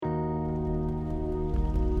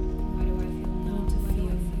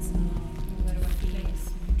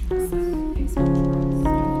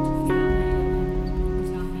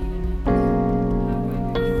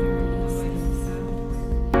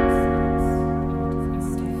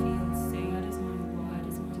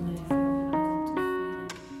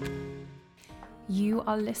You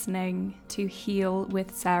are listening to Heal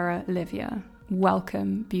with Sarah Olivia.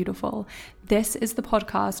 Welcome, beautiful. This is the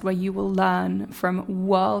podcast where you will learn from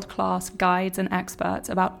world-class guides and experts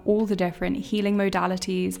about all the different healing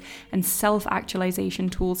modalities and self-actualization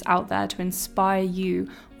tools out there to inspire you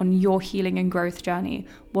on your healing and growth journey,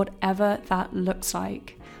 whatever that looks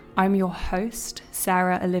like. I'm your host,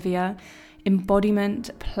 Sarah Olivia, embodiment,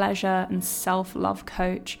 pleasure, and self-love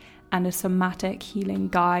coach, and a somatic healing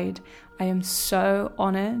guide. I am so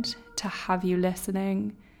honored to have you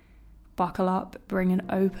listening. Buckle up, bring an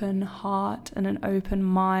open heart and an open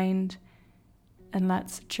mind, and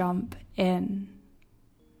let's jump in.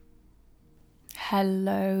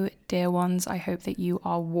 Hello, dear ones. I hope that you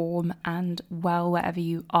are warm and well wherever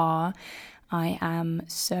you are. I am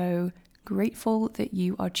so grateful that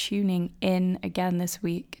you are tuning in again this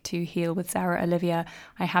week to Heal with Sarah Olivia.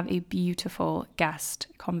 I have a beautiful guest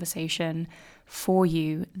conversation for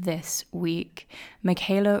you this week.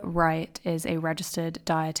 Mikayla Wright is a registered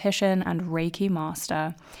dietitian and Reiki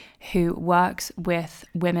master who works with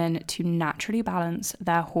women to naturally balance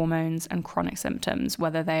their hormones and chronic symptoms,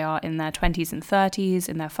 whether they are in their 20s and 30s,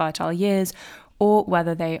 in their fertile years, or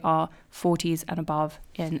whether they are 40s and above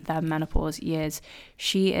in their menopause years.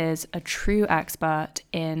 She is a true expert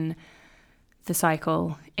in the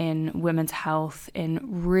cycle, in women's health, in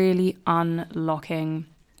really unlocking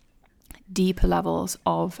deeper levels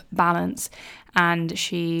of balance, and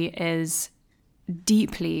she is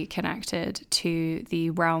deeply connected to the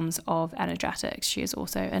realms of energetics. She is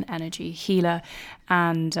also an energy healer,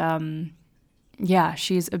 and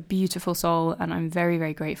she's a beautiful soul, and I'm very,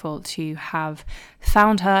 very grateful to have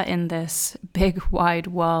found her in this big, wide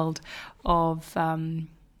world of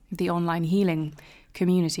the online healing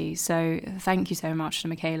community. So thank you so much to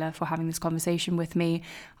Mikayla for having this conversation with me.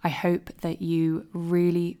 I hope that you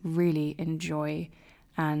really, really enjoy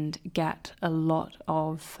and get a lot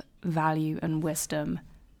of value and wisdom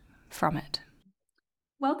from it.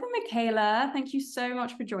 Welcome, Mikayla. Thank you so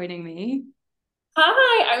much for joining me.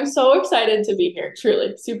 Hi, I'm so excited to be here.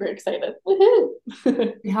 Truly, super excited. Woohoo!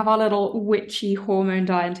 We have our little witchy hormone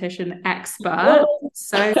dietitian expert.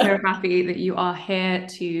 So happy that you are here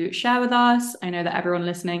to share with us. I know that everyone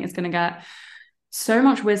listening is going to get so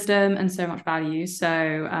much wisdom and so much value.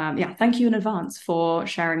 So thank you in advance for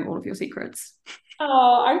sharing all of your secrets.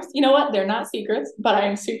 Oh, you know what? They're not secrets, but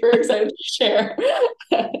I'm super excited to share.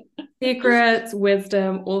 Secrets,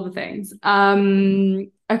 wisdom, all the things.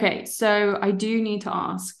 Okay, so I do need to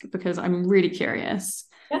ask, because I'm really curious.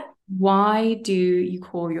 Yeah. Why do you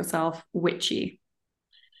call yourself witchy?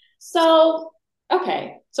 So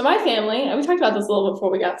my family, and we talked about this a little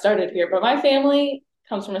before we got started here, but my family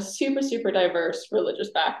comes from a super, super diverse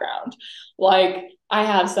religious background. Like, I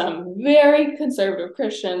have some very conservative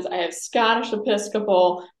Christians. I have Scottish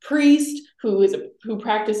Episcopal priest who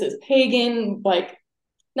practices pagan,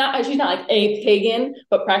 she's not like a pagan,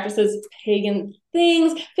 but practices pagan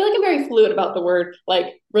things. I feel like I'm very fluid about the word,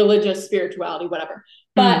 like religious, spirituality, whatever.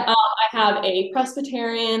 But I have a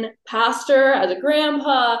Presbyterian pastor as a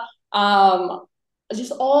grandpa,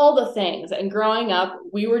 just all the things. And growing up,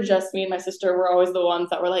 me and my sister were always the ones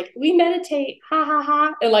that were like, we meditate, ha ha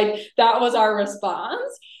ha. And like, that was our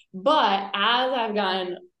response. But as I've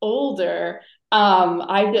gotten older,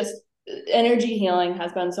 energy healing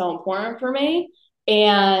has been so important for me.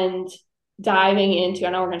 And diving into,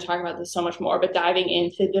 I know we're going to talk about this so much more, but diving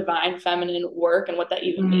into divine feminine work and what that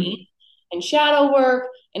even means, and shadow work,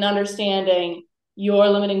 and understanding your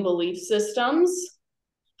limiting belief systems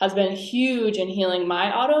has been huge in healing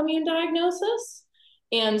my autoimmune diagnosis.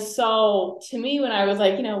 And so to me, when I was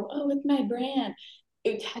like, with my brand,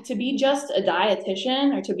 to be just a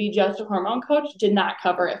dietitian or to be just a hormone coach did not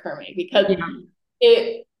cover it for me, because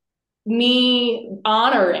me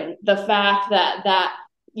honoring the fact that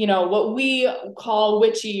what we call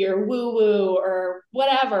witchy or woo-woo or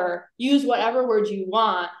whatever, use whatever word you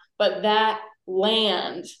want, but that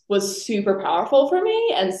land was super powerful for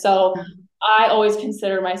me. And so I always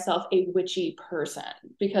consider myself a witchy person,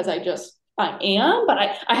 because I am, but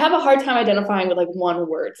I have a hard time identifying with like one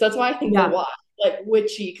word. So that's why I think the why, like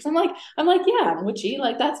witchy, because I'm like, yeah, I'm witchy,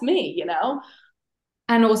 like that's me,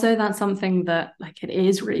 And also that's something that, like, it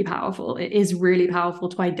is really powerful. It is really powerful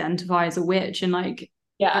to identify as a witch. And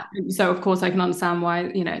so of course I can understand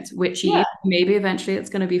why, it's witchy. Yeah. Maybe eventually it's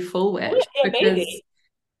going to be full witch, because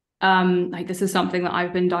this is something that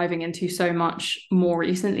I've been diving into so much more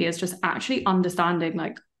recently, is just actually understanding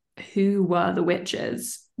like who were the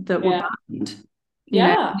witches that were banned.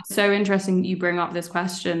 It's so interesting you bring up this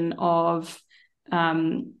question of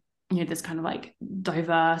this kind of like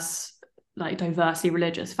diverse, like diversity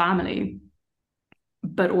religious family,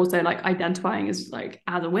 but also like identifying as like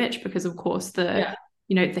as a witch, because of course Yeah.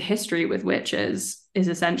 the history with witches is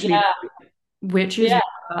essentially Yeah. witches Yeah.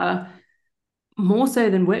 were more so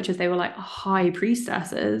than witches, they were like high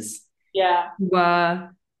priestesses, Yeah. were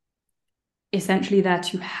essentially there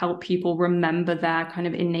to help people remember their kind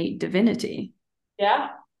of innate divinity, Yeah.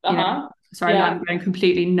 you know. Uh-huh. Sorry, Yeah. I'm going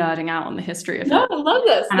completely nerding out on the history of No, it. I love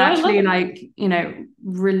this. And No, I love actually, it. like,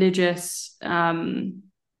 religious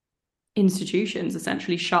institutions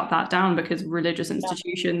essentially shut that down because religious Yeah.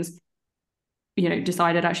 institutions,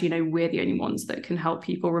 decided actually, we're the only ones that can help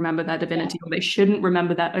people remember their Yeah. divinity, or they shouldn't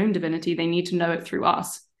remember their own divinity. They need to know it through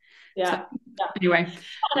us. So, Yeah. Yeah. anyway.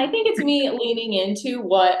 And I think it's me leaning into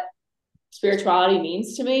what spirituality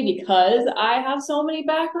means to me because I have so many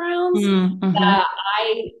backgrounds Mm-hmm. that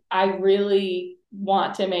I really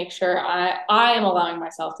want to make sure I am allowing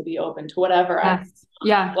myself to be open to whatever I Yes.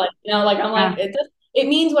 Yeah. like, like I'm like Yeah. it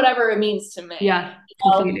means whatever it means to me. Yeah.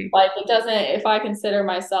 Completely. Like it doesn't, if I consider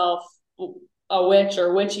myself a witch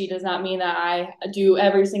or witchy does not mean that I do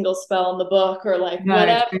every single spell in the book or like No,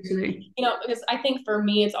 whatever, totally. because I think for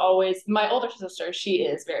me, it's always my older sister. She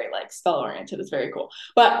is very like spell oriented. It's very cool.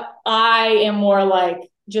 But I am more like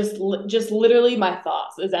just literally my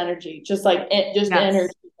thoughts is energy, just like just energy.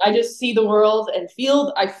 Yes. I just see the world and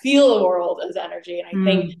I feel the world as energy. And I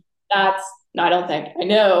think Mm. that's, no, I don't think, I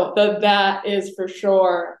know that is for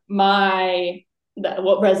sure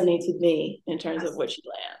what resonates with me in terms of Yes. witchy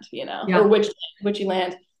land, or Yeah. witchy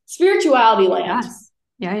land, spirituality land. Yes.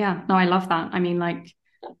 Yeah. Yeah. No, I love that. I mean, like,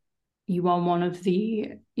 you are one of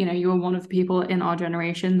the, you are one of the people in our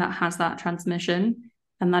generation that has that transmission,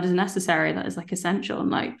 and that is necessary. That is like essential.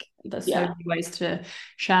 And like, there's so Yeah. many ways to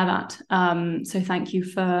share that. So thank you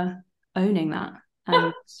for owning that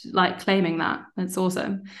and like claiming that. It's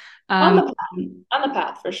awesome. on Um, the on the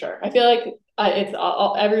path for sure. I feel like it's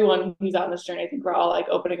everyone who's on this journey. I think we're all like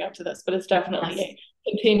opening up to this, but it's definitely yes.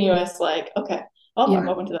 a continuous like, okay, oh, I'm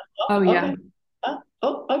Yeah. open to that. Oh Oh, yeah. okay.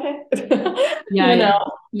 Oh, okay. Yeah. you Yeah.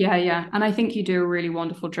 know Yeah. Yeah. And I think you do a really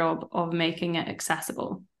wonderful job of making it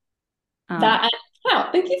accessible. Um, that. Wow,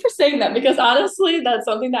 thank you for saying that because honestly, that's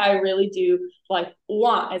something that I really do like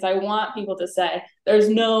want. Is I want people to say there's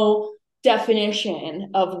no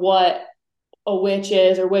definition of what a witch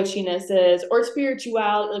is or witchiness is or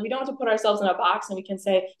spirituality. Like we don't have to put ourselves in a box and we can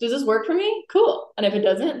say, does this work for me? Cool. And if it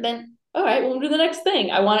doesn't, then all right, we'll do the next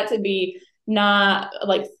thing. I want it to be not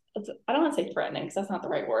like, I don't want to say threatening because that's not the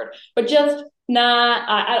right word, but just not,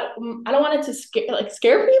 I don't want it to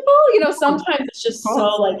scare people. Sometimes it's of just so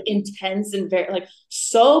course. like intense and very like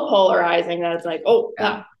so polarizing that it's like, oh,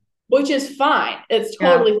 that, Yeah. which is fine. It's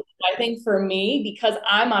Yeah. totally, I think for me, because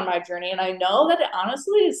I'm on my journey and I know that it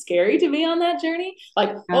honestly is scary to be on that journey. Like,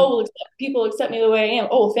 Yeah. oh, people accept me the way I am.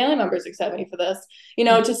 Oh, family members accept me for this.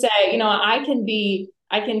 To say, I can be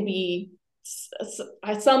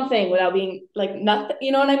something without being like nothing.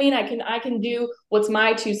 You know what I mean? I can do what's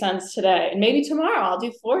my 2 cents today, and maybe tomorrow I'll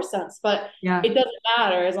do 4 cents. But it Yeah. doesn't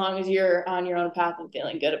matter as long as you're on your own path and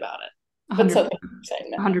feeling good about it. But so 100%. thank you for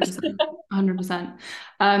saying that. 100%.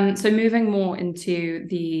 100%. So moving more into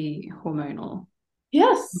the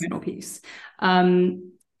Yes. hormonal piece.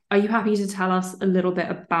 Um, are you happy to tell us a little bit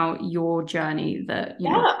about your journey that,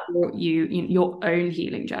 Yeah. brought your own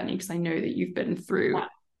healing journey? Because I know that you've been through a Yeah.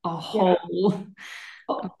 Whole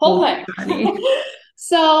whole thing. journey.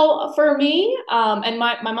 So for me, and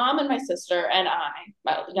my mom and my sister and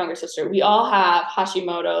my younger sister, we all have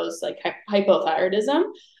Hashimoto's, like hypothyroidism.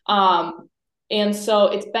 Um, and so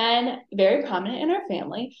it's been very prominent in our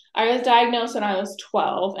family. I was diagnosed when I was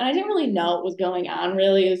 12, and I didn't really know what was going on,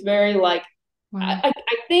 really. It was very like, Wow. I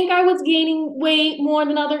think I was gaining weight more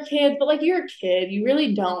than other kids, but like you're a kid, you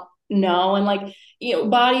really don't know. And like,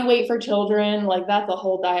 body weight for children, like that's a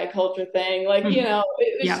whole diet culture thing. Like, it was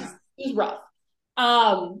Yeah. just, it was rough.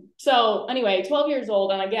 So anyway, 12 years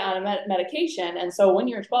old, and I get on a medication. And so when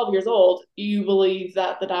you're 12 years old, you believe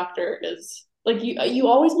that the doctor is like, you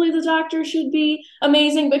always believe the doctor should be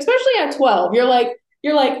amazing, but especially at 12, you're like,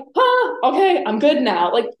 okay, I'm good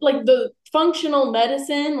now. Like the functional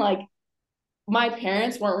medicine, like my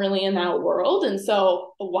parents weren't really in that world. And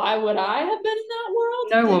so why would I have been in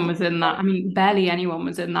that No one world? was in that. I mean, barely anyone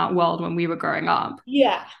was in that world when we were growing up.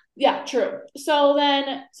 Yeah. Yeah, true. So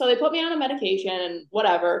they put me on a medication and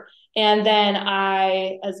whatever. And then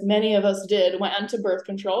as many of us did, went onto birth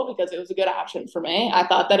control because it was a good option for me. I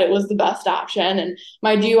thought that it was the best option. And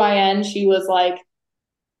my GYN, she was like,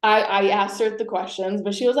 I asked her the questions,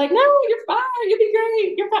 but she was like, no, you're fine. You'll be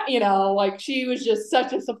great. You're fine. Like she was just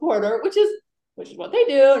such a supporter, which is what they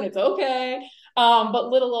do, and it's okay. But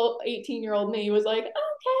little 18-year-old me was like, okay,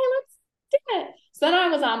 let's do it. So then I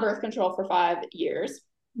was on birth control for 5 years.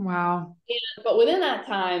 Wow. But within that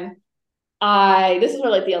time, this is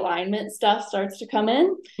where like the alignment stuff starts to come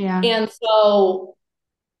in. Yeah. And so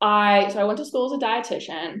I went to school as a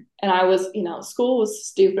dietitian, and I was, school was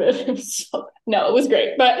stupid. No, it was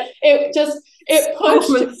great, but School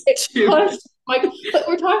was it stupid. pushed like, but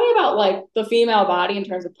we're talking about like the female body in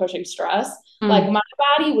terms of pushing stress. Like Mm, my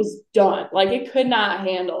body was done. Like it could not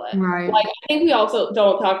handle it. right. Like I think we also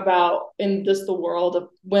don't talk about in just the world of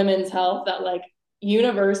women's health that like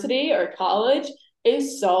university or college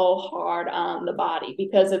is so hard on the body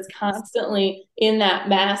because it's constantly in that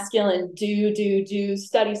masculine do,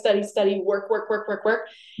 study, work.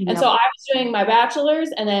 And so Yep. I was doing my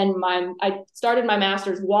bachelor's, and then I started my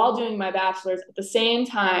master's while doing my bachelor's at the same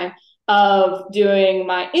time of doing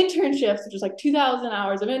my internships, which was like 2,000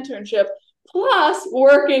 hours of internship plus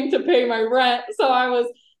working to pay my rent. So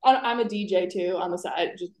I'm a DJ too on the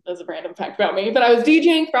side, just as a random fact about me. But I was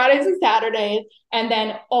DJing Fridays and Saturdays, and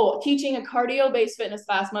then teaching a cardio-based fitness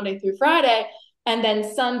class Monday through Friday, and then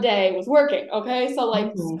Sunday was working. Okay, so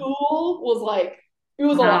like Oh, school was like it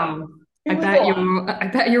was a lot. wow. It was a lot. I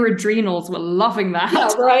bet your adrenals were loving that.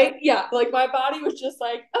 Yeah, right. Yeah, like my body was just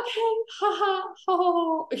like, okay, ha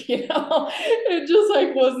ha, it just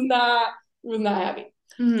like was not happy.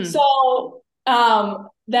 Mm, So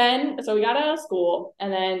then we got out of school,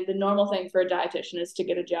 and then the normal thing for a dietitian is to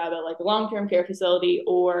get a job at like a long-term care facility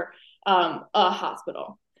or a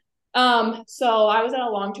hospital. So I was at a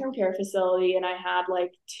long-term care facility, and I had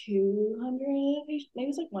like 200, maybe it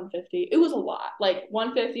was like 150. It was a lot, like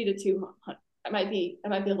 150 to 200. I might be a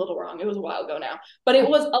little wrong. It was a while ago now, but it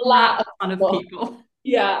was a lot crap of ton of people. people.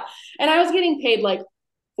 Yeah. And I was getting paid like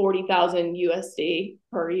 40,000 USD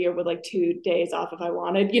per year with like 2 days off if I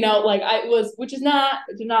wanted, like which is not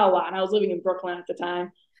a lot. And I was living in Brooklyn at the time.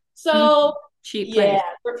 Mm, So cheap yeah, place.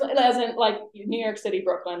 Brooklyn, as in like New York City,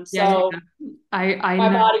 Brooklyn. Yeah, yeah, So yeah. I my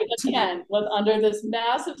know. body again was under this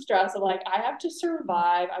massive stress of like, I have to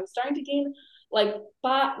survive. I was starting to gain like,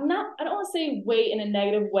 but not, I don't want to say weight in a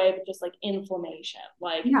negative way, but just like inflammation.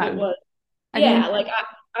 Like it Yeah. was, I think, yeah, like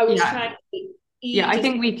I was yeah. trying to Yeah, eat I just,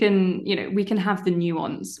 think we can have the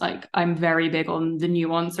nuance. Like, I'm very big on the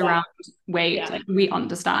nuance yeah, around weight. yeah, Like, we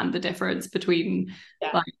understand the difference between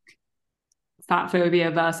yeah. like fat phobia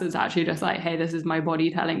versus actually just like, hey, this is my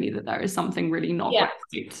body telling me that there is something really not Yeah,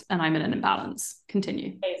 quite right and I'm in an imbalance.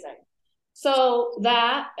 Continue. amazing. So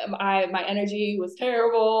that my energy was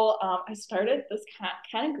terrible. I started this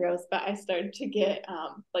kind of gross, but I started to get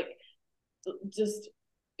like just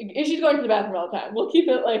issues going to the bathroom all the time. We'll keep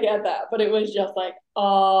it like at that, but it was just like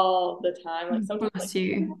all the time. Like sometimes like Bless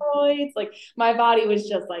you. hemorrhoids. Like my body was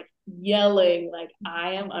just like yelling, like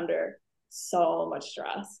I am under so much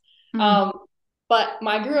stress. Mm. Um, but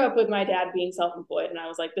I grew up with my dad being self-employed, and I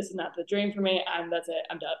was like, this is not the dream for me. That's it.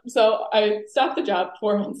 I'm done. So I stopped the job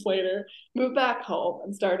 4 months later, moved back home,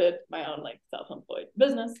 and started my own like self-employed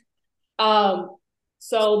business. Um,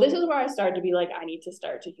 so this is where I started to be like, I need to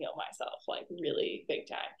start to heal myself, like really big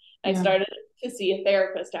time. I Yeah. started to see a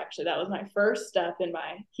therapist. Actually, that was my first step in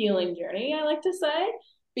my healing journey, I like to say,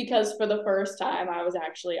 because for the first time I was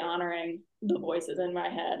actually honoring the voices in my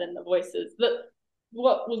head and the voices that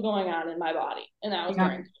what was going on in my body, and that was Yeah.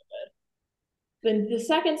 during COVID. Then the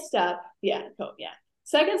second step, yeah, yeah.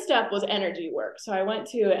 Second step was energy work. So I went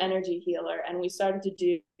to an energy healer, and we started to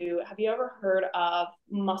do, have you ever heard of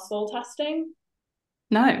muscle testing?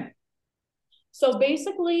 No. So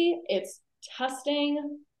basically, it's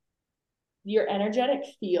testing your energetic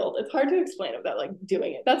field. It's hard to explain without like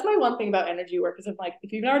doing it. That's my one thing about energy work is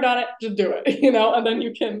if you've never done it, just do it, and then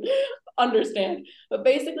you can understand. But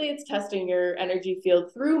basically it's testing your energy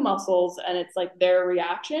field through muscles, and it's like their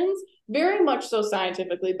reactions, very much so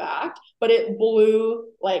scientifically backed, but it blew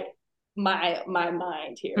like my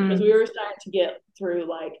mind here because we Mm. were starting to get through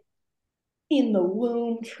like in the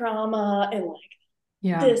womb trauma and like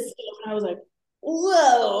Yeah. this stuff. And I was like,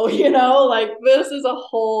 whoa, like this is a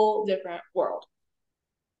whole different world.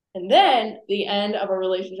 And then the end of a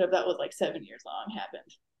relationship that was like 7 years long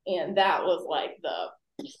happened. And that was like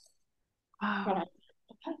Wow.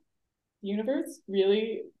 okay, universe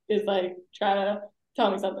really is like trying to tell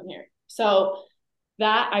me something here. So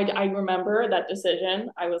that I remember that decision.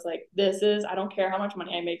 I was like, I don't care how much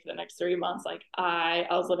money I make for the next 3 months. Like I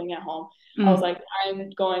was living at home. I was Mm. like, I'm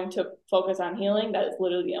going to focus on healing. That is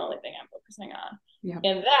literally the only thing I'm focusing on. Yeah.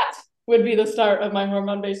 And that would be the start of my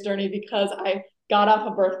hormone-based journey because I got off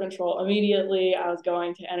of birth control immediately. I was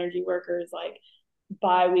going to energy workers like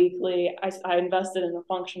bi-weekly. I invested in a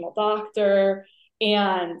functional doctor.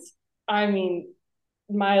 And I mean,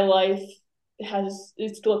 my life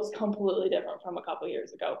it looks completely different from a couple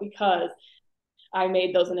years ago because I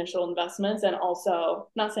made those initial investments. And also,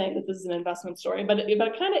 not saying that this is an investment story, but it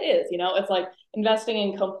kind of is, it's like investing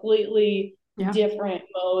in completely different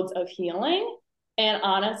modes of healing. And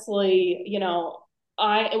honestly,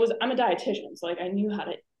 I'm a dietitian, so like I knew how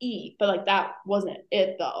to eat, but like that wasn't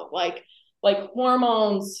it though. Like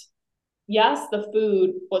hormones, yes, the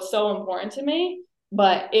food was so important to me,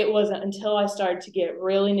 but it wasn't until I started to get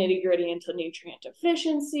really nitty gritty into nutrient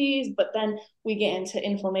deficiencies. But then we get into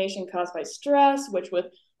inflammation caused by stress, which with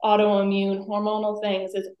autoimmune hormonal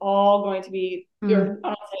things is all going to be, or I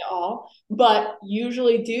don't say all, but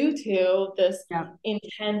usually due to this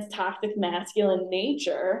intense toxic masculine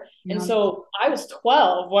nature. And so I was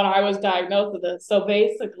 12 when I was diagnosed with this. So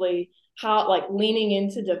basically, how like leaning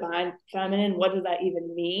into divine feminine, what does that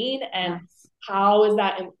even mean? And how is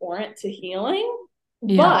that important to healing?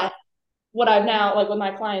 But what I've now, like with my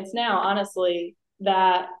clients now, honestly,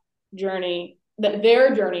 that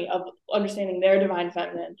their journey of understanding their divine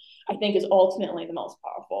feminine, I think is ultimately the most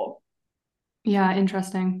powerful. Yeah,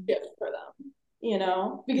 interesting. Gift for them,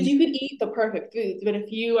 because you could eat the perfect foods, but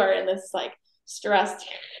if you are in this like stressed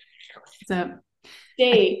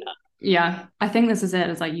state. Yeah, I think this is it.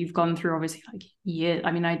 It's like you've gone through obviously like years.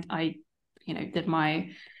 I mean, I did my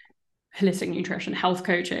holistic nutrition health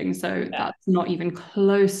coaching, so that's not even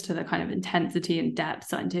close to the kind of intensity and depth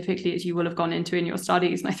scientifically as you will have gone into in your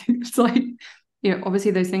studies. And I think it's like,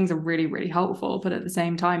 obviously those things are really, really helpful, but at the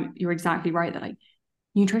same time, you're exactly right that like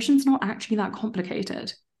nutrition's not actually that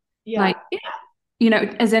complicated.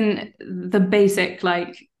 As in the basic,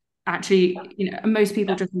 like actually, most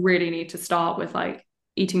people just really need to start with like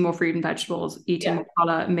eating more fruit and vegetables, eating more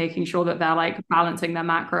color, making sure that they're like balancing their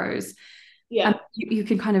macros. And you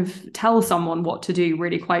can kind of tell someone what to do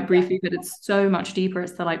really quite briefly, but it's so much deeper.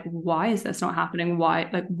 It's the like, why is this not happening? Why,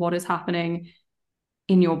 like, what is happening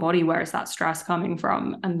in your body? Where is that stress coming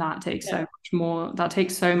from? And that takes so much more. That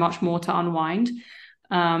takes so much more to unwind.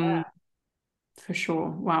 For sure.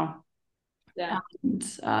 Wow. Yeah.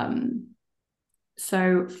 And,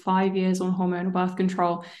 so 5 years on hormonal birth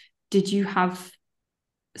control. Did you have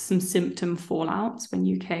some symptom fallouts when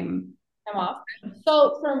you came off?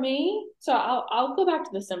 So for me, I'll go back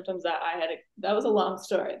to the symptoms that I had. That was a long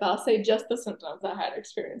story, but I'll say just the symptoms I had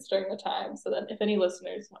experienced during the time, so that if any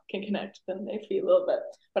listeners can connect, then they feel a little bit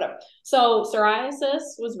whatever. So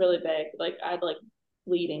psoriasis was really big. Like I had like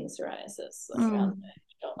bleeding psoriasis like on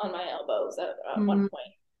my elbows at one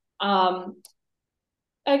point.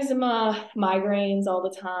 Eczema, migraines all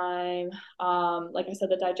the time. Like I said,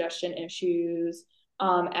 the digestion issues.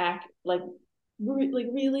 Like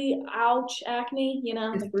really ouch acne,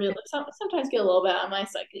 like really sometimes get a little bit on my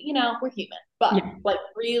side, we're human, but like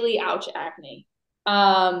really ouch acne.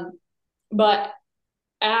 But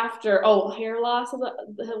after hair loss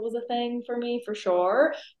was a thing for me for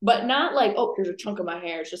sure, but not like, here's a chunk of my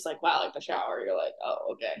hair. It's just like, wow, like the shower, you're like,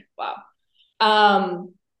 oh, okay, wow.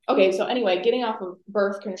 Okay, so anyway, getting off of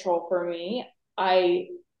birth control for me,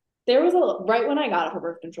 there was right when I got off of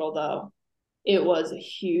birth control though, it was a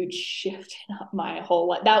huge shift in my whole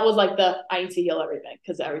life. That was like I need to heal everything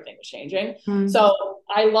because everything was changing. So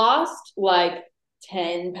I lost like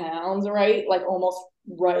 10 pounds, right? Like almost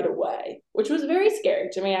right away, which was very scary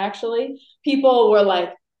to me, actually. People were like,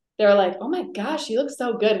 they're like, oh my gosh, you look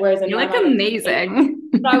so good. Whereas you're like amazing.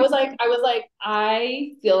 But I was like,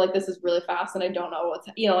 I feel like this is really fast and I don't know what's,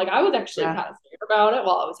 like I was actually kind of scared about it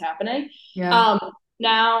while it was happening.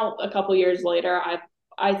 Now a couple years later,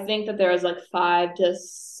 I think that there was like 5 to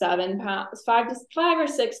 7 pounds, 5 or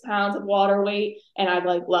 6 pounds of water weight, and I've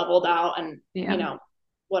like leveled out and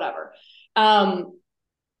whatever.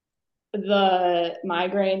 The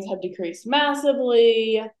migraines have decreased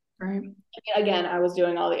massively. Right. Again, I was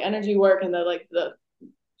doing all the energy work and the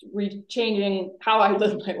changing how I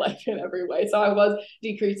live my life in every way. So I was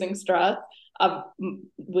decreasing stress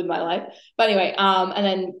with my life. But anyway, and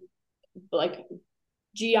then like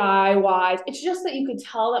GI wise, it's just that you could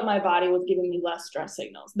tell that my body was giving me less stress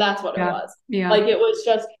signals. That's what it was. Like it was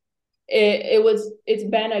just it's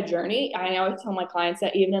been a journey. I always tell my clients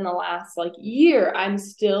that even in the last like year, I'm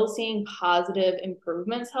still seeing positive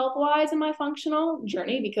improvements health wise in my functional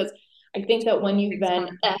journey, because I think that when you've been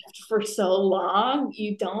effed for so long,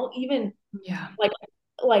 you don't even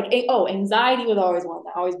anxiety was always one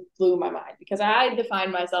that always blew my mind, because I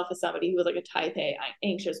defined myself as somebody who was like a type A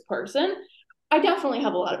anxious person. I definitely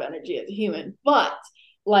have a lot of energy as a human, but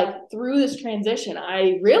like through this transition,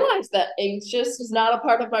 I realized that anxious is not a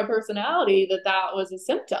part of my personality, that was a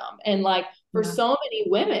symptom. And like for so many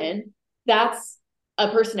women, that's a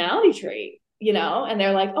personality trait. and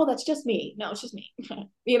they're like, oh, that's just me. No, it's just me.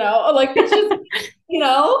 Like it's just,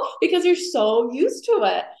 because you're so used to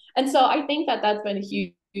it. And so I think that that's been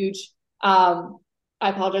huge, huge. I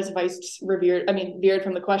apologize if veered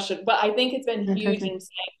from the question, but I think it's been No, huge totally. in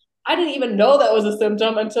saying, I didn't even know that was a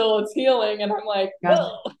symptom until it's healing. And I'm like, Yeah.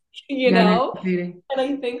 whoa, Yeah, no, completely.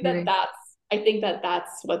 and Completely. I think that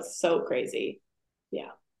that's what's so crazy. Yeah.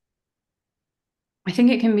 I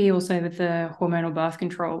think it can be also with the hormonal birth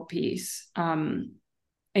control piece.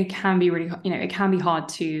 It can be really, it can be hard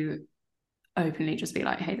to openly just be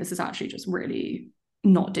like, hey, this is actually just really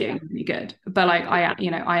not Yeah. doing really good. But like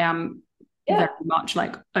I am Yeah. very much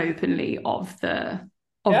like openly of the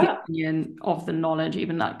Yeah. opinion, of the knowledge,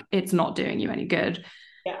 even like it's not doing you any good.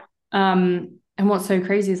 Yeah. And what's so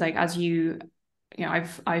crazy is like as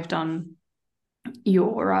I've done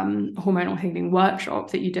your hormonal healing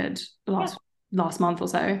workshop that you did Yeah. last month or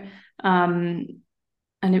so. Um,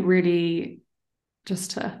 and it really,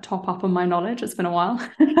 just to top up on my knowledge, it's been a while.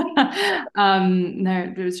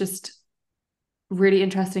 No, it was just really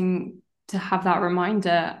interesting to have that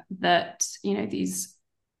reminder that, these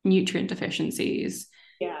nutrient deficiencies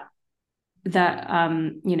Yeah. that,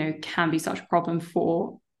 can be such a problem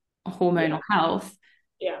for Yeah. hormonal health.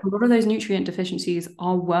 Yeah. A lot of those nutrient deficiencies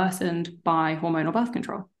are worsened by hormonal birth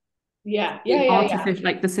control. Yeah. Yeah. The Yeah. Yeah. artificial,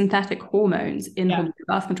 like the synthetic hormones in Yeah. hormonal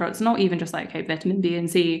birth control, it's not even just like, okay, vitamin B and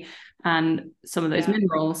C and some of those Yeah.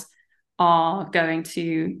 minerals are going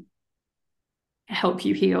to help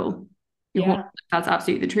you heal your hormones. Yeah. That's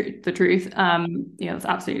absolutely the truth. It's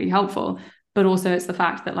absolutely helpful. But also it's the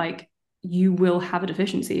fact that like you will have a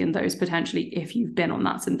deficiency in those potentially if you've been on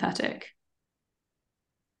that synthetic.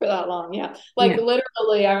 For that long. Yeah. Like Yeah.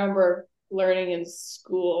 literally, I remember learning in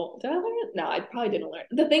school. Did I learn it? No, I probably didn't learn.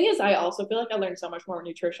 The thing is, I also feel like I learned so much more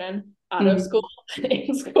nutrition out of Mhm. school than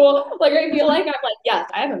in school. Like I feel like I'm like, yes,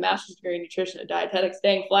 I have a master's degree in nutrition and dietetics.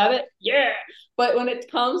 Dang flabbit. Yeah. But when it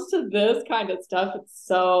comes to this kind of stuff, it's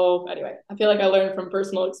so anyway, I feel like I learned from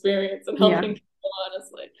personal experience and Yeah. helping people,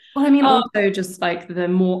 honestly. Well, I mean, Um, also just like the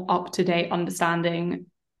more up-to-date understanding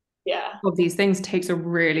yeah. of these things takes a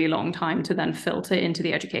really long time to then filter into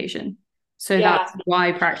the education. So Yeah. that's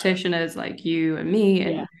why practitioners like you and me, Yeah.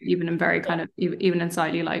 and even in very Yeah. kind of even in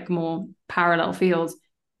slightly like more parallel fields,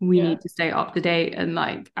 we Yeah. need to stay up to date. And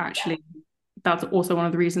like actually, that's also one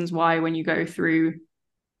of the reasons why when you go through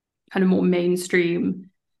kind of more mainstream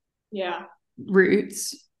Yeah.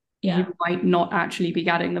 routes, you Yeah. might not actually be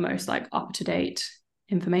getting the most like up to date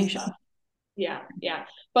information. Stuff. Yeah, yeah.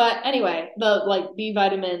 But anyway, the like B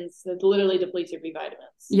vitamins, it literally depletes your B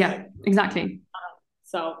vitamins. Yeah, Like, exactly.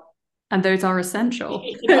 so, And those are essential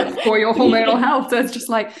yeah. for your hormonal health. So it's just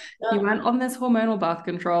like you Yeah. went on this hormonal birth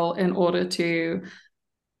control in order to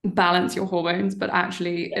balance your hormones, but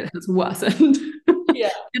actually it has worsened.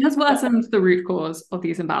 Yeah. It has worsened the root cause of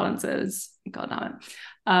these imbalances. God damn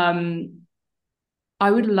it.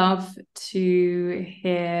 I would love to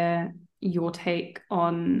hear your take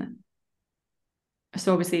on.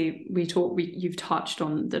 So obviously you've touched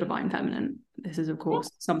on the divine feminine. This is of course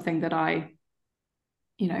something that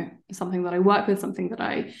something that I work with, something that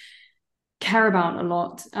I care about a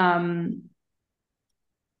lot.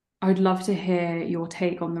 I would love to hear your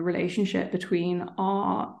take on the relationship between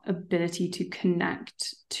our ability to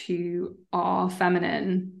connect to our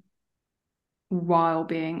feminine while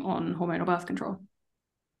being on hormonal birth control.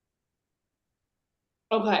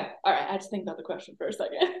 Okay. All right. I had to think about the question for a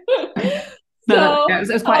second. No, that's So, okay.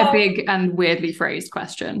 It was quite a big and weirdly phrased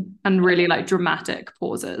question and really like dramatic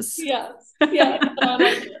pauses. yes. Yes.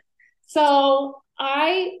 So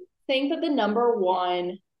I think that the number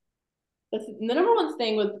one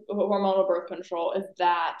thing with hormonal birth control is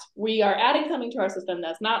that we are adding something to our system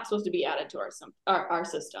that's not supposed to be added to our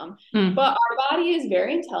system. Mm. But our body is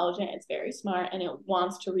very intelligent, it's very smart, and it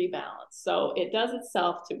wants to rebalance. So it does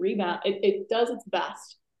itself to rebalance, it does its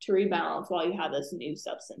best to rebalance while you have this new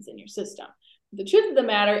substance in your system. The truth of the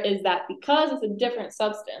matter is that because it's a different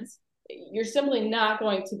substance, you're simply not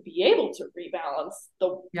going to be able to rebalance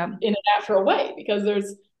Yep. in a natural way because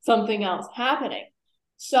there's something else happening.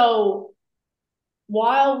 So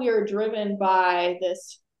while we are driven by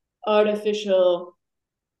this artificial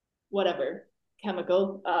whatever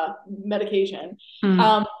chemical medication,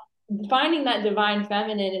 Mm. finding that divine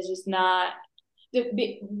feminine is just not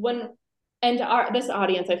when and this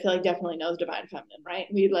audience I feel like definitely knows divine feminine, right?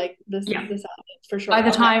 We like Yeah. this audience for By sure. the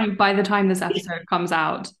Okay. time by the time this episode comes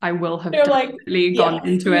out, I will have They're like, definitely gone yes,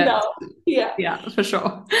 into it. yeah. Yeah, for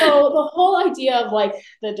sure. So the whole idea of like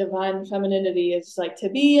the divine femininity is like to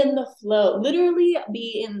be in the flow, literally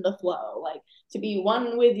be in the flow, like to be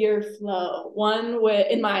one with your flow, one with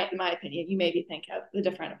in my opinion, you maybe think of the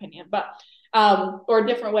different opinion, but or a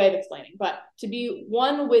different way of explaining, but to be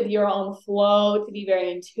one with your own flow, to be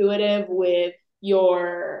very intuitive with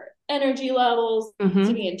your energy levels,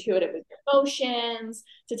 to be intuitive with your emotions,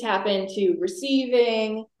 to tap into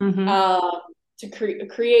receiving, to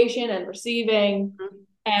creation and receiving.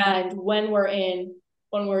 And when we're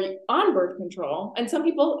on birth control, and some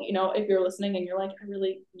people, if you're listening and you're like, I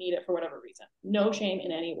really need it for whatever reason, no shame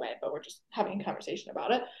in any way, but we're just having a conversation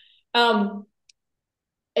about it.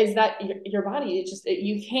 Is that your body? It's just,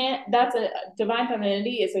 you can't, that's a divine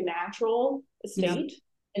femininity is a natural state.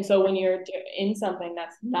 And so when you're in something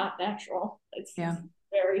that's not natural, it's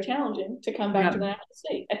very challenging to come back to the natural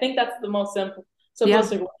state. I think that's the most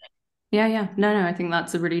simplistic way. Yeah. No, I think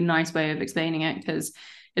that's a really nice way of explaining it, because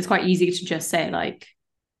it's quite easy to just say, like,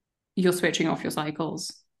 you're switching off your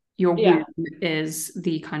cycles. Your womb is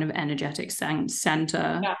the kind of energetic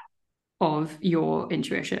center of your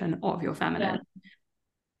intuition, of your feminine.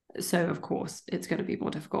 So, of course, it's going to be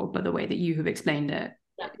more difficult. But the way that you have explained it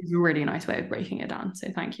is a really nice way of breaking it down.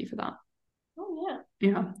 So thank you for that. Oh,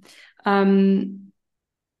 yeah.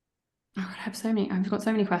 I've got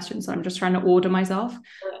so many questions, so I'm just trying to order myself.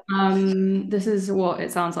 This is what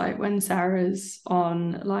it sounds like when Sarah's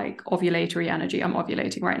on like ovulatory energy. I'm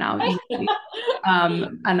ovulating right now,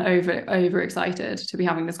 and over excited to be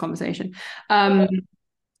having this conversation.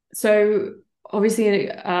 So obviously,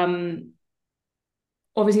 healing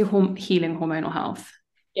hormonal health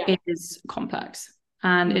is complex,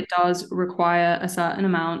 and it does require a certain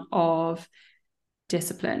amount of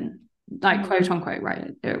discipline, like quote unquote,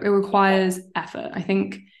 right? It requires effort. I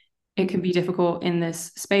think it can be difficult in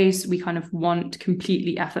this space. We kind of want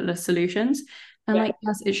completely effortless solutions. And like,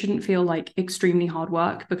 yes, it shouldn't feel like extremely hard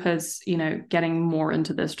work, because, getting more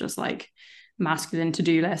into this just like masculine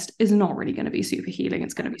to-do list is not really going to be super healing.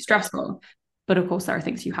 It's going to be stressful. But of course, there are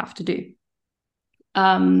things you have to do.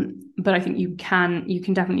 But I think you can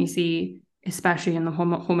definitely see, especially in the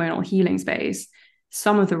hormonal healing space,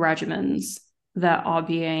 some of the regimens that are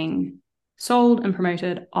being sold and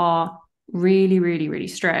promoted are really, really, really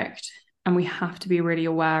strict. And we have to be really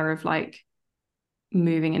aware of like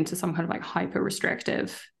moving into some kind of like hyper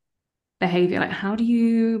restrictive behavior. Like, how do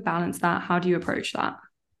you balance that? How do you approach that?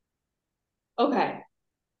 Okay.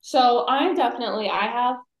 So I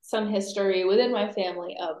have some history within my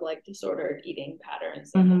family of like disordered eating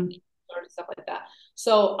patterns and stuff like that.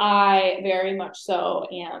 So I very much so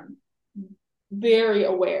am very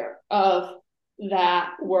aware of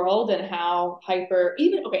that world and how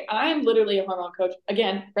I'm literally a hormone coach,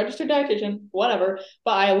 again, registered dietitian, whatever,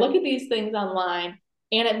 but I look at these things online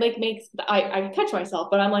and it I catch myself,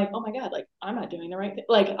 but I'm like, oh my God, like I'm not doing the right thing.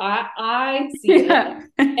 Like I see it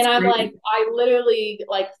and I'm crazy. Like, I literally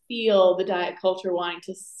like feel the diet culture wanting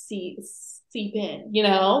to seep in,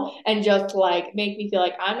 and just like make me feel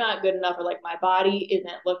like I'm not good enough, or like my body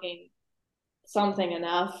isn't looking something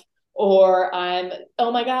enough, or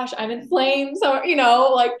oh my gosh, I'm inflamed. So,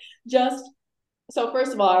 like just, so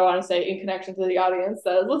first of all, I want to say in connection to the audience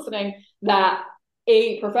that is listening, that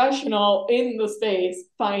a professional in the space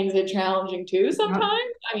finds it challenging too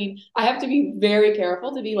sometimes. I mean, I have to be very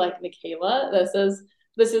careful to be like, Mikayla,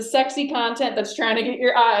 this is sexy content that's trying to get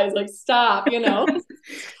your eyes, like, stop,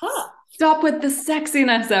 Stop with the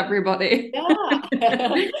sexiness, everybody.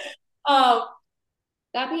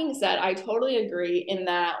 That being said, I totally agree in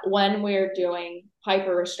that when we're doing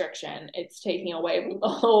hyper restriction, it's taking away from the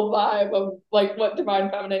whole vibe of like what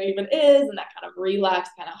divine feminine even is, and that kind of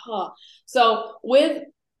relaxed kind of So with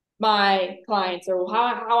my clients, or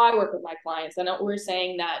how I work with my clients, I know we're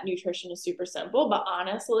saying that nutrition is super simple, but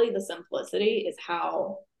honestly, the simplicity is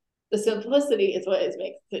what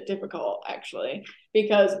makes it difficult, actually,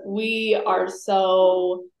 because we are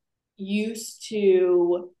so used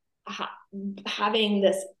to having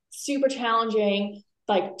this super challenging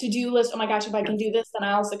like to-do list. Oh my gosh, if I can do this, then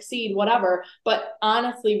I'll succeed, whatever. But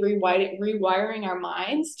honestly, rewiring our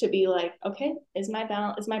minds to be like, okay, is my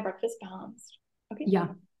breakfast balanced? Okay, my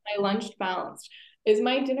lunch balanced? Is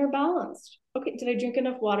my dinner balanced? Okay, did I drink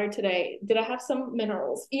enough water today? Did I have some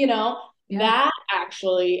minerals? That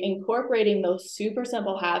actually incorporating those super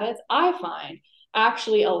simple habits, I find,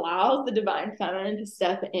 actually allows the divine feminine to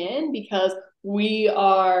step in, because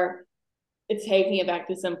it's taking it back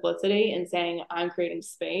to simplicity and saying, I'm creating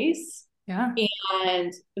space.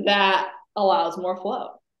 And that allows more flow.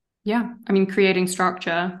 I mean, creating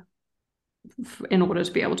structure in order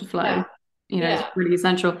to be able to flow, is really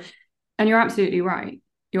essential. And you're absolutely right.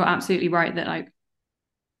 That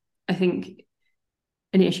I think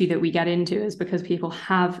an issue that we get into is because people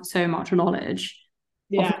have so much knowledge,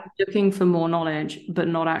 looking for more knowledge, but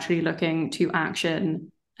not actually looking to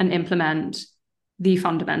action and implement the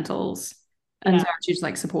fundamentals And Yeah. so actually just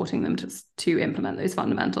like supporting them to implement those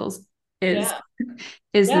fundamentals is Yeah.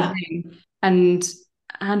 is the Yeah. thing.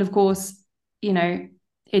 And of course, you know,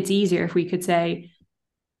 it's easier if we could say,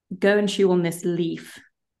 go and chew on this leaf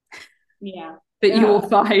Yeah. that you will Yeah.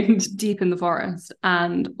 find deep in the forest,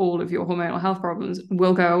 and all of your hormonal health problems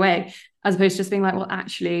will go away, as opposed to just being like, well,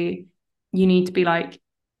 actually, you need to be like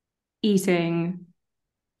eating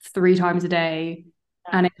 3 times a day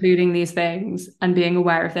Yeah. and including these things and being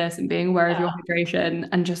aware of this and being aware of your Yeah. hydration,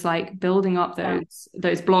 and just like building up Yeah.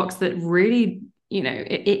 those blocks that really,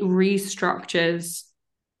 it restructures,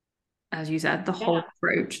 as you said, Yeah. the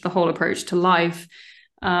whole approach to life.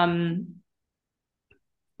 um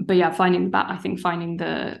but yeah, I think finding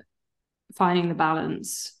the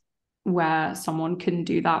balance where someone can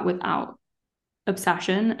do that without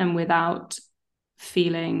obsession and without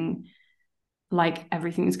feeling like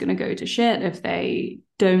everything's going to go to shit if they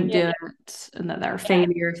don't Yeah. do it, and that they're a Yeah.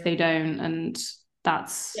 failure if they don't. And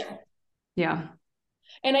that's, Yeah. yeah.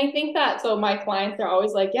 And I think that so my clients are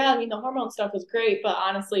always like, yeah, I mean, the hormone stuff was great, but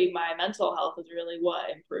honestly, my mental health is really what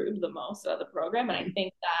improved the most out of the program. And I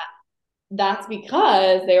think that that's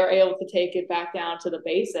because they were able to take it back down to the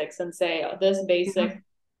basics and say, oh, this Yeah. basic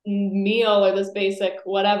meal or this basic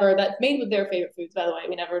whatever that's made with their favorite foods, by the way.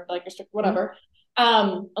 We never like restrict whatever.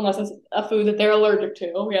 Unless it's a food that they're allergic to,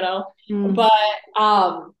 you know. Mm. But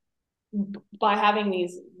by having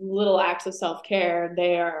these little acts of self-care,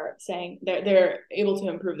 they are saying they're able to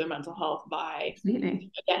improve their mental health by,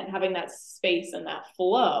 Absolutely. again, having that space and that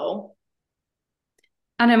flow.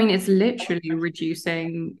 And I mean, it's literally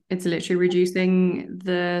reducing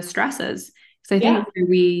the stresses. So I Yeah.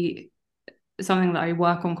 think something that I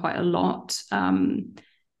work on quite a lot,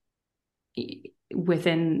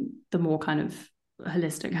 within the more kind of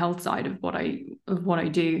holistic health side of what I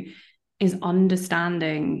do, is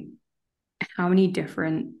understanding how many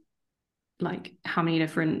different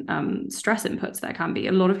stress inputs there can be.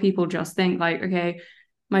 A lot of people just think like, okay,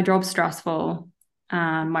 my job's stressful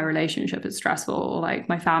and my relationship is stressful, or like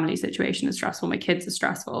my family situation is stressful, my kids are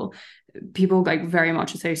stressful. People like very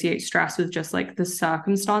much associate stress with just like the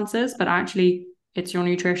circumstances, but actually it's your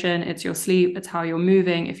nutrition, it's your sleep, it's how you're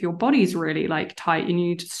moving. If your body's really like tight and you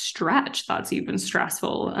need to stretch, that's even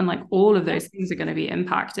stressful. And like all of those things are going to be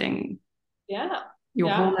impacting Yeah. your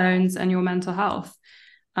Yeah. hormones and your mental health.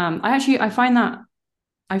 I find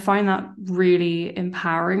that really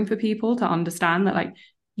empowering for people to understand that, like,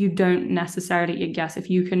 you don't necessarily, I guess, if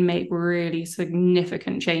you can make really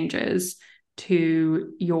significant changes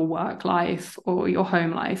to your work life or your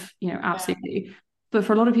home life, Yeah. absolutely. But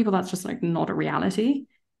for a lot of people, that's just like not a reality.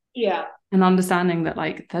 Yeah. And understanding that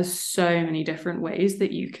like there's so many different ways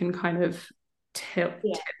that you can kind of Yeah. tip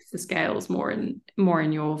the scales more in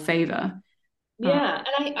your favor. Yeah,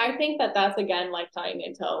 and I think that that's again like tying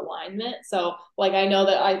into alignment. So like I know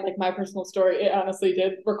that I like my personal story, it honestly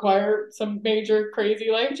did require some major crazy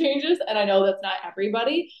life changes, and I know that's not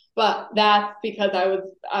everybody, but that's because I was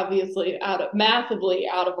obviously massively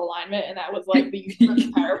out of alignment, and that was like the universe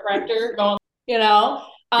chiropractor going, you know.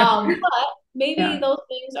 Yeah. But maybe Yeah. those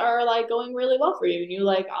things are like going really well for you, and you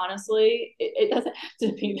like honestly, it doesn't have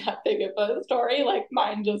to be that big of a story. Like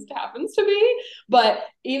mine just happens to be, but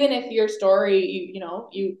even if your story,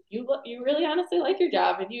 you really honestly like your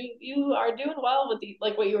job and you are doing well with the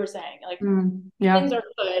like what you were saying, like Yeah. things are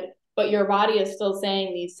good, but your body is still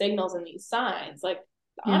saying these signals and these signs, like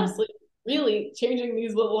Yeah. honestly, really changing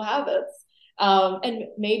these little habits. And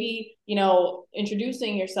maybe,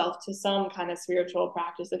 introducing yourself to some kind of spiritual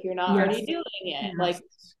practice if you're not Yes. already doing it, like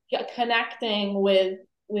Yes. connecting with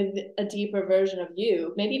a deeper version of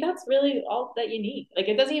you. Maybe that's really all that you need. Like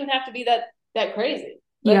it doesn't even have to be that crazy.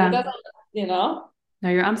 Like it Yeah. doesn't, you know? No,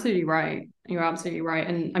 you're absolutely right. You're absolutely right.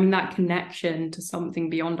 And I mean, that connection to something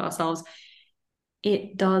beyond ourselves,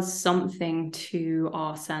 it does something to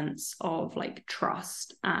our sense of like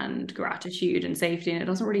trust and gratitude and safety. And it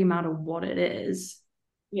doesn't really matter what it is,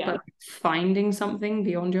 Yeah. but finding something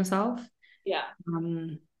beyond yourself, Yeah.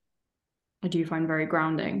 um, I do find very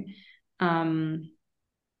grounding. Um,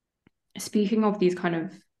 Speaking of these kind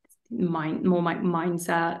of more like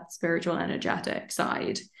mindset, spiritual, energetic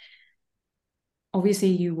side, obviously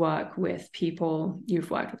you've worked with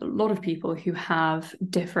a lot of people who have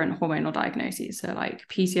different hormonal diagnoses. So like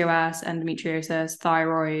PCOS, endometriosis,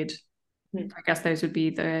 thyroid. Hmm. I guess those would be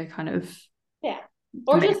the kind of Yeah. the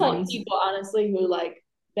Or main just like ones. people, honestly, who like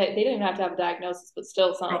they don't even have to have a diagnosis, but still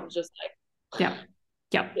Right. sounds just like, Yeah.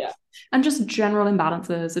 Yeah. yeah. And just general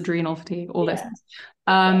imbalances, adrenal fatigue, all those Yeah. things.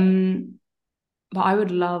 Yeah. But I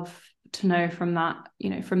would love to know from that,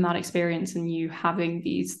 from that experience and you having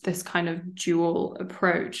this kind of dual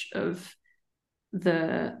approach of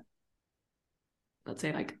the let's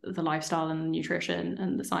say like the lifestyle and the nutrition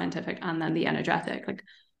and the scientific and then the energetic, like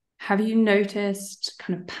have you noticed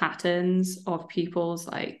kind of patterns of people's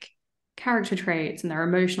like character traits and their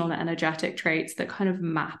emotional and energetic traits that kind of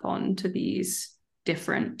map onto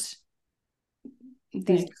different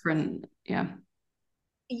these different yeah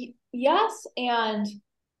yes, and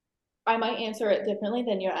I might answer it differently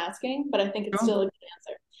than you're asking, but I think it's still a good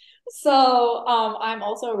answer. So I'm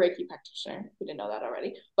also a Reiki practitioner, if you didn't know that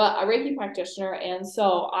already, but a Reiki practitioner. And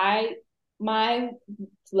so my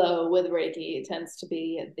flow with Reiki tends to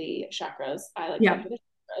be the chakras. I like to work with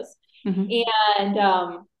the chakras. Mm-hmm.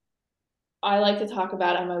 And I like to talk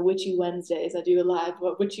about on my Witchy Wednesdays. I do a live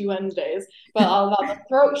Witchy Wednesdays, but all about the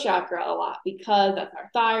throat chakra a lot because that's our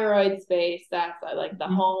thyroid space. That's like the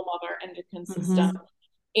home of our endocrine system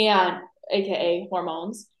and AKA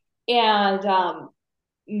hormones. And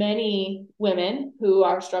many women who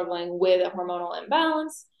are struggling with a hormonal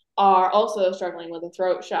imbalance are also struggling with a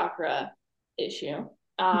throat chakra issue.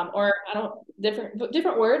 Or I don't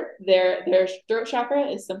different word. Their throat chakra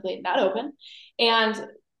is simply not open, and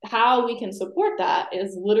how we can support that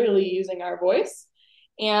is literally using our voice,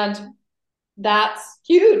 and that's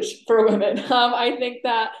huge for women. I think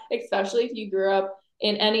that especially if you grew up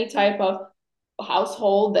in any type of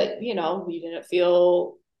household that you didn't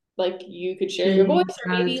feel like you could share your voice,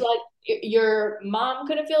 or maybe like your mom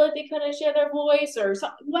couldn't feel like they couldn't share their voice or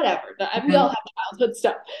something, whatever. We all have childhood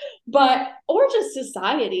stuff, but or just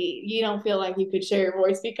society, you don't feel like you could share your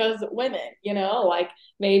voice because women, like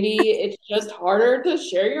maybe it's just harder to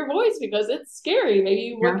share your voice because it's scary. Maybe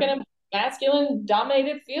you work in a masculine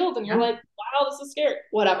dominated field and you're like, wow, this is scary,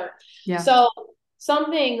 whatever. So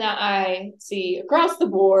something that I see across the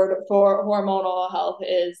board for hormonal health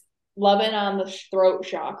is loving on the throat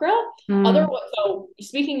chakra. So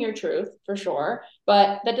speaking your truth for sure,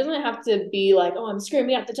 but that doesn't have to be like, oh, I'm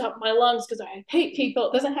screaming at the top of my lungs because I hate people.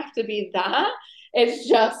 It doesn't have to be that. It's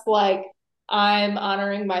just like I'm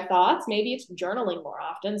honoring my thoughts. Maybe it's journaling more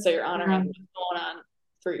often, so you're honoring what's going on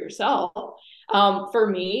for yourself. For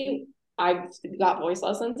me, I got voice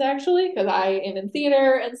lessons actually because I am in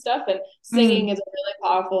theater and stuff, and singing is a really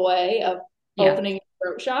powerful way of opening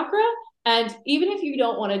your throat chakra. And even if you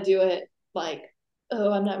don't want to do it like,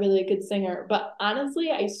 oh, I'm not really a good singer, but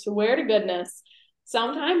honestly, I swear to goodness,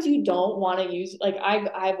 sometimes you don't want to use like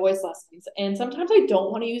I have voice lessons, and sometimes I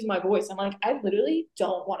don't want to use my voice. I'm like, I literally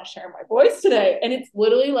don't want to share my voice today, and it's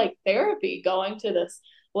literally like therapy going to this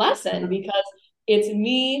lesson because it's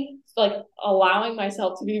me like allowing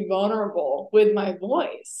myself to be vulnerable with my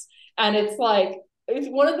voice. And it's like, it's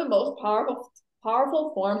one of the most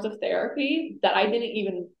powerful forms of therapy that I didn't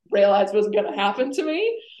even realize was going to happen to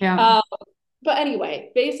me. But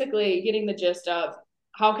anyway, basically getting the gist of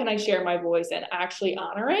how can I share my voice and actually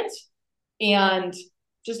honor it and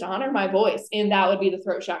just honor my voice. And that would be the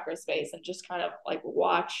throat chakra space, and just kind of like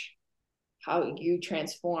watch how you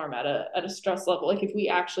transform at a stress level. Like if we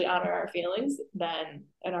actually honor our feelings, then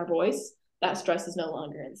in our voice, that stress is no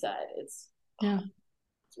longer inside. It's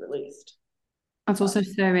released. That's also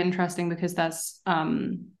so interesting because there's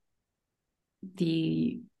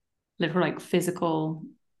the literal like physical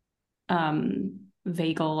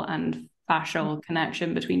vagal and fascial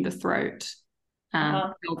connection between the throat and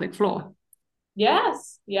the pelvic floor.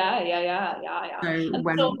 Yes. Yeah.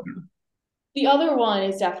 So the other one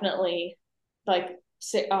is definitely like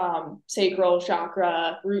sacral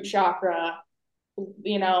chakra, root chakra,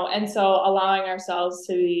 and so allowing ourselves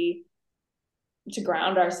to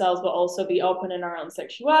ground ourselves, but also be open in our own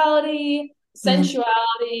sexuality,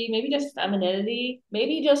 sensuality, maybe just femininity,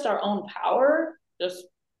 maybe just our own power, just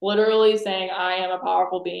literally saying, I am a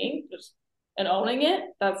powerful being, just and owning it.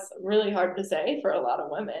 That's really hard to say for a lot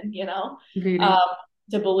of women,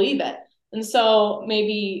 to believe it. And so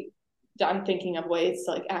maybe I'm thinking of ways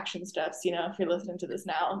like action steps, if you're listening to this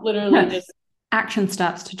now, literally just action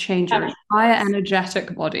steps to change your entire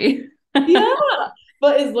energetic body.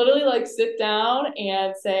 But it's literally like sit down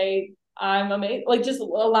and say, I'm amazing. Like just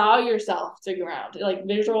allow yourself to ground, like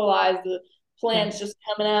visualize the plants just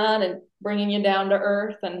coming on and bringing you down to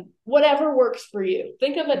earth, and whatever works for you.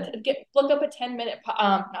 Think of it, look up a 10-minute,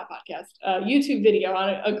 not podcast, YouTube video on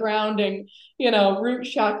a grounding, root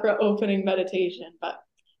chakra opening meditation. But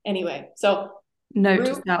anyway, so note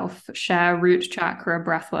to self, share root chakra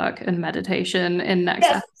breathwork and meditation in next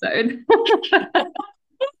episode.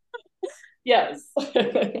 Yes.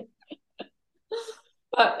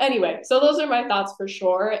 But anyway, so those are my thoughts for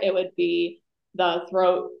sure. It would be the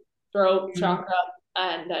throat chakra,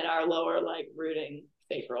 and then our lower like rooting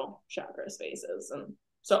sacral chakra spaces. And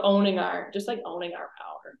so owning our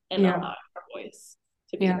power and allowing our voice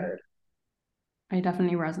to be heard. I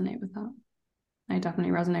definitely resonate with that. I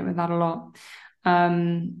definitely resonate with that a lot.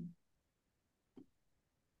 Um,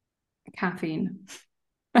 Caffeine.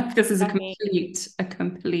 This is Caffeine. a But it's a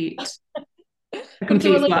complete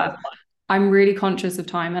relatable slur. one. I'm really conscious of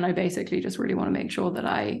time, and I basically just really want to make sure that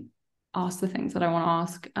I ask the things that I want to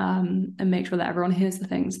ask, and make sure that everyone hears the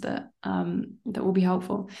things that will be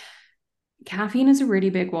helpful. Caffeine is a really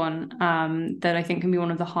big one, that I think can be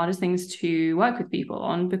one of the hardest things to work with people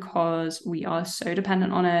on because we are so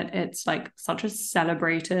dependent on it. It's like such a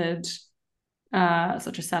celebrated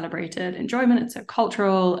enjoyment. It's so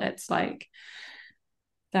cultural. It's like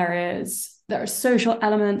there are social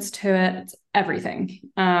elements to it. It's everything.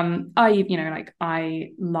 I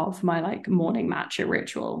love my like morning matcha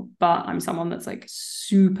ritual, but I'm someone that's like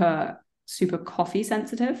super super coffee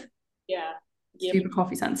sensitive. Yeah. Yep. Super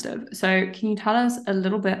coffee sensitive. So can you tell us a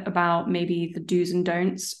little bit about maybe the do's and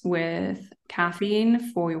don'ts with caffeine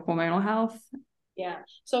for your hormonal health? Yeah.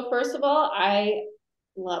 So first of all, I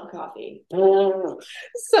love coffee.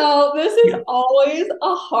 So this is Yeah. always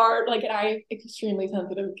a hard, like, and I'm extremely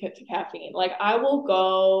sensitive to caffeine. Like I will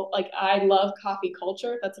go, like I love coffee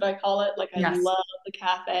culture. That's what I call it. Like I Yes. love the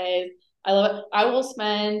cafes. I love it. I will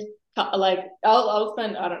spend like I'll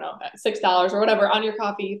spend, I don't know, $6 or whatever on your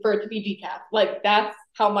coffee for it to be decaf. Like that's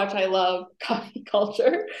how much I love coffee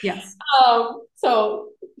culture. Yes. So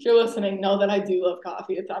if you're listening, know that I do love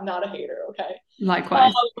coffee. I'm not a hater, okay?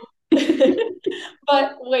 Likewise.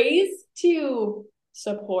 But ways to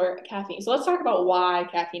support caffeine. So let's talk about why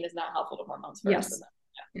caffeine is not helpful to hormones first. Yes.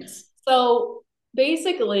 Yes. So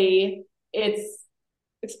basically, it's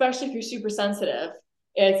especially if you're super sensitive,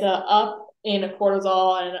 it's a up in a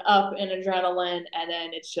cortisol and an up in adrenaline, and then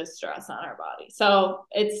it's just stress on our body. So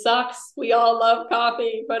it sucks. We all love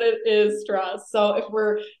coffee, but it is stress. So if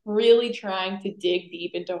we're really trying to dig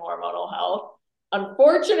deep into hormonal health,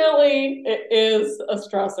 unfortunately, it is a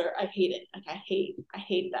stressor. I hate it. Like I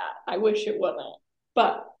hate that. I wish it wasn't.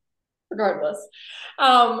 But regardless.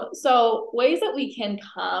 So ways that we can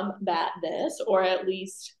combat this, or at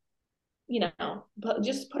least but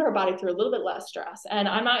just put our body through a little bit less stress. And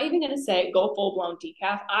I'm not even going to say go full blown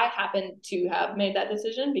decaf. I happen to have made that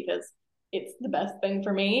decision because it's the best thing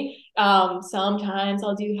for me. Sometimes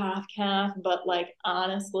I'll do half calf, but like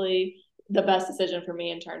honestly, the best decision for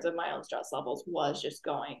me in terms of my own stress levels was just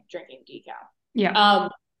drinking decaf. Yeah.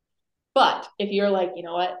 But if you're like, you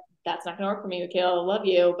know what, that's not going to work for me, Mikayla, I love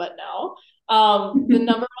you, but no. The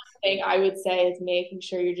number one thing I would say is making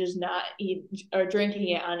sure you're just not eating or drinking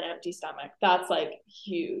it on an empty stomach. That's like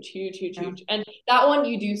huge, huge, huge, Yeah. huge. And that one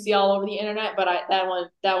you do see all over the internet, but that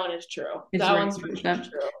one is true. It's That really one's for true. sure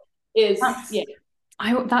true. Is That's yeah,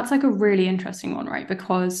 that's like a really interesting one, right?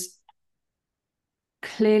 Because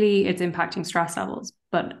clearly it's impacting stress levels,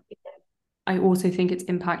 but I also think it's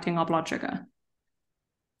impacting our blood sugar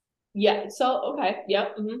yeah. So okay,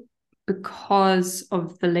 yep, because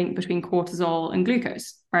of the link between cortisol and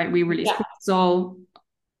glucose, right? We release yeah, cortisol,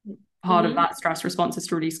 part of mm-hmm, that stress response is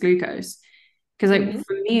to release glucose. Because like mm-hmm,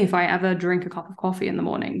 for me, if I ever drink a cup of coffee in the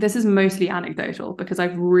morning, this is mostly anecdotal because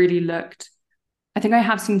I've really looked. I think I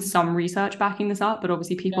have seen some research backing this up, but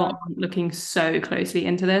obviously people yeah, aren't looking so closely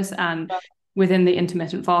into this. And within the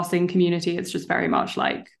intermittent fasting community, it's just very much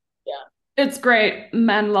like, yeah, it's great.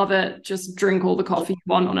 Men love it. Just drink all the coffee you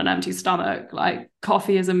want on an empty stomach. Like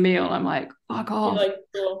coffee is a meal. I'm like, fuck you're off. like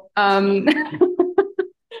cool. Um,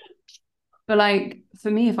 but like for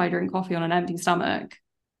me, if I drink coffee on an empty stomach,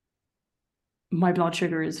 my blood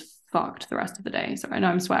sugar is fucked the rest of the day. So I know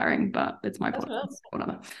I'm swearing, but it's my That's podcast.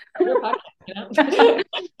 Whatever. your podcast, you know.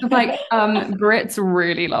 Like Brits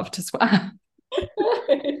really love to swear.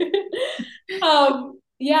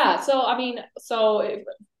 Yeah, so I mean, so if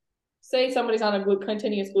say somebody's on a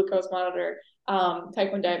continuous glucose monitor,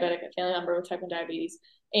 type 1 diabetic, a family member with type 1 diabetes,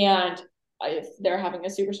 and if they're having a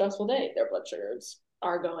super stressful day, their blood sugars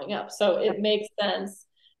are going up. So it makes sense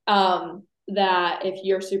that if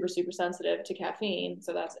you're super, super sensitive to caffeine,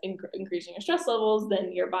 so that's increasing your stress levels,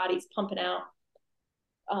 then your body's pumping out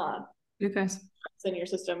Glucose. in your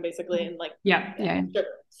system basically, and like Yeah. sugar.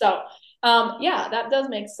 So yeah, that does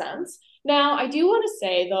make sense. Now I do want to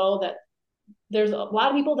say though that there's a lot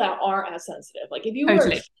of people that aren't as sensitive. Like if you were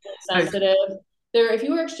Totally. extremely Totally. sensitive, if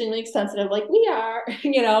you were extremely sensitive, like we are, I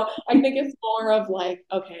think it's more of like,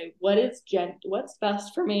 okay, what's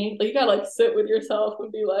best for me? Like you gotta like sit with yourself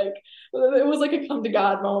and be like, it was like a come to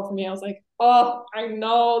God moment for me. I was like, oh, I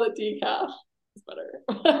know that decaf is better.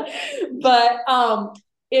 But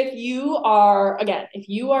if you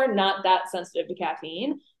are not that sensitive to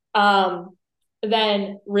caffeine,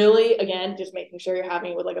 then really again just making sure you're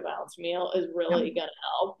having it with like a balanced meal is Yeah. really gonna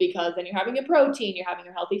help, because then you're having your protein, you're having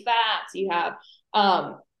your healthy fats, you have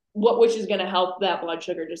which is going to help that blood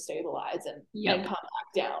sugar just stabilize and come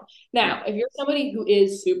back down. Now, if you're somebody who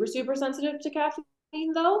is super, super sensitive to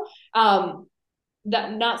caffeine, though,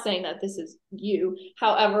 that not saying that this is you.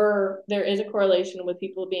 However, there is a correlation with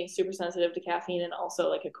people being super sensitive to caffeine and also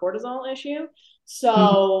like a cortisol issue.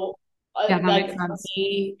 So, like for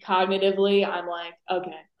me, cognitively, I'm like,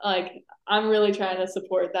 okay, like I'm really trying to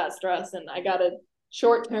support that stress, and I got to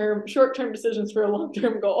short-term decisions for a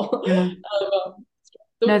long-term goal. Yeah.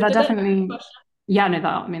 No, that definitely. Yeah, no,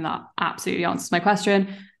 that absolutely answers my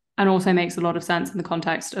question, and also makes a lot of sense in the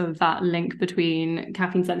context of that link between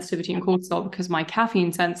caffeine sensitivity and cortisol, because my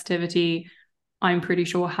caffeine sensitivity, I'm pretty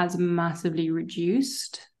sure, has massively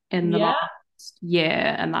reduced in the last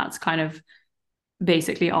year, and that's kind of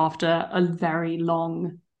basically after a very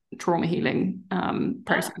long trauma healing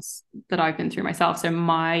process that I've been through myself. So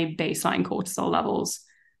my baseline cortisol levels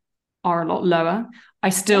are a lot lower. I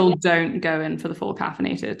still don't go in for the full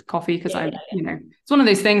caffeinated coffee because it's one of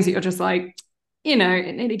those things that you're just like, it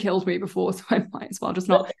nearly killed me before, so I might as well just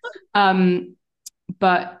not.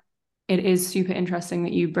 But it is super interesting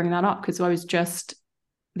that you bring that up, because I was just,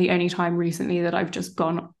 the only time recently that I've just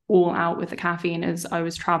gone all out with the caffeine is I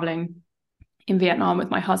was traveling in Vietnam with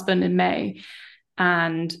my husband in May,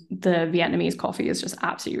 and the Vietnamese coffee is just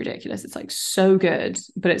absolutely ridiculous. It's like so good,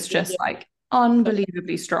 but it's just like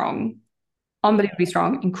unbelievably strong,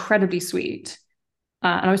 incredibly sweet.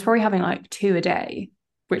 And I was probably having like 2 a day,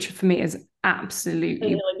 which for me is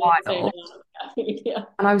absolutely wild. And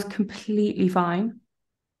I was completely fine.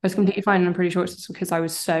 And I'm pretty sure it's just because I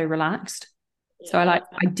was so relaxed. So I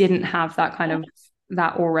didn't have that kind of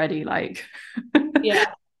that already like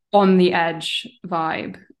on the edge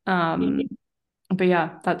vibe. But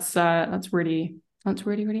yeah, that's really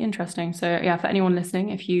really interesting. So yeah, for anyone listening,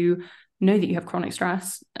 if you know that you have chronic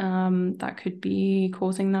stress, that could be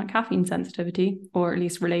causing that caffeine sensitivity, or at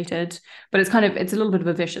least related. But it's a little bit of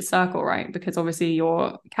a vicious circle, right? Because obviously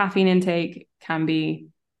your caffeine intake can be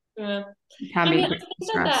I think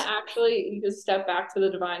that actually, you just step back to the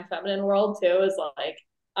divine feminine world too, is like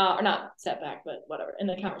or not step back, but whatever, in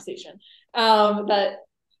the conversation, that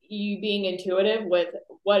you being intuitive with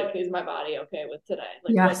what is my body okay with today,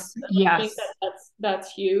 like I think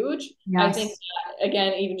that's huge. I think that,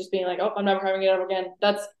 again, even just being like, oh, I'm never having it ever again,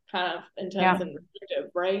 that's kind of intense and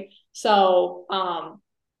restrictive, right? So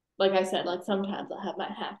like I said, like sometimes I'll have my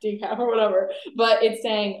half decaf or whatever, but it's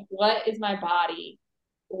saying, what is my body,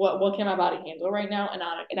 what can my body handle right now, and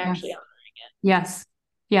actually honoring it.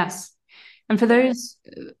 Yes. And for those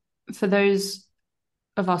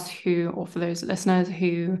of us or for those listeners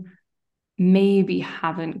who maybe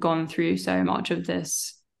haven't gone through so much of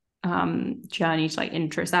this journey to like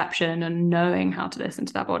interoception and knowing how to listen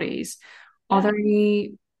to their bodies, are there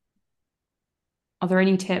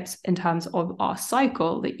any tips in terms of our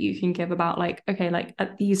cycle that you can give about like, okay, like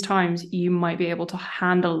at these times you might be able to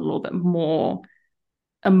handle a little bit more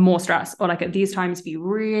stress, or like at these times be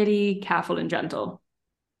really careful and gentle?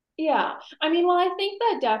 Yeah, I mean, well, I think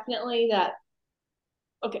that definitely that,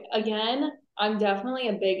 okay, again, I'm definitely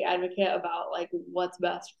a big advocate about like what's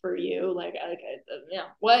best for you, like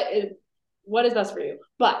what is best for you.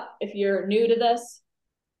 But if you're new to this,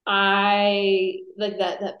 I like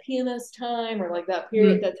that PMS time, or like that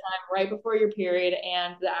period, that time right before your period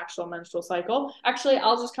and the actual menstrual cycle. Actually,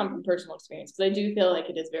 I'll just come from personal experience, because I do feel like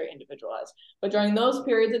it is very individualized. But during those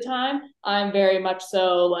periods of time, I'm very much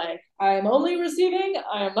so like, I am only receiving,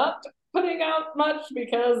 I am not putting out much,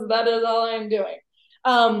 because that is all I'm doing.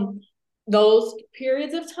 Those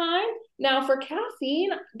periods of time. Now for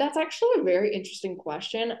caffeine, that's actually a very interesting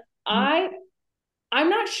question. I'm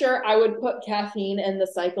not sure I would put caffeine and the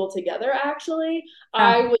cycle together, actually.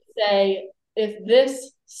 I would say, if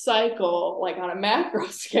this cycle, like on a macro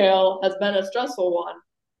scale, has been a stressful one,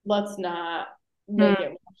 let's not make it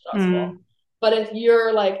more stressful. But if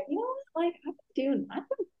you're like, like I've been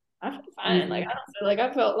fine. Like I don't feel like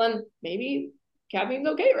I felt, then maybe caffeine's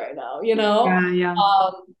okay right now,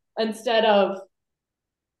 instead of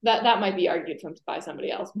that might be argued by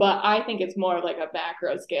somebody else, but I think it's more of like a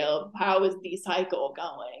macro scale of how is the cycle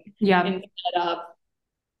going, instead of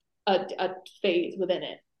a phase within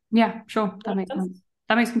it. Yeah, sure. That makes sense.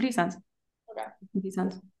 That makes complete sense. Okay.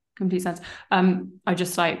 Complete sense. I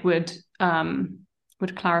just like would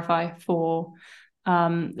clarify for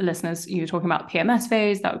the listeners, you were talking about PMS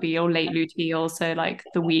phase, that would be your late luteal, so like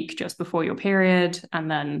the week just before your period, and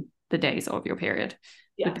then the days of your period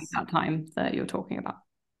would be that time that you're talking about.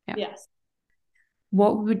 Yes.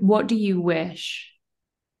 What do you wish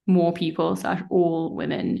more people / all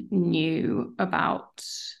women knew about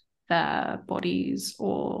their bodies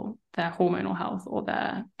or their hormonal health or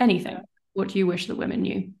their anything? What do you wish that women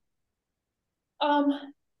knew? Um,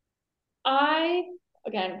 I,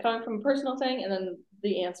 again, coming from a personal thing and then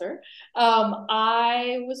the answer,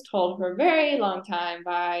 I was told for a very long time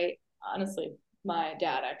by, honestly, my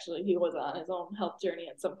dad, actually. He was on his own health journey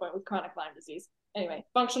at some point with chronic Lyme disease. Anyway,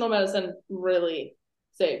 functional medicine really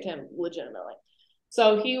saved him legitimately.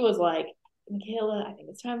 So he was like, Mikayla, I think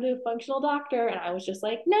it's time to do a functional doctor. And I was just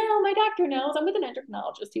like, no, my doctor knows. I'm with an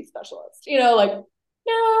endocrinologist. He's a specialist. Like,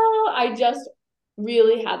 no, I just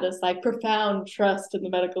really had this like profound trust in the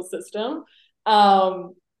medical system.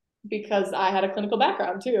 Because I had a clinical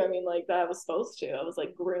background too. I mean, like that I was supposed to. I was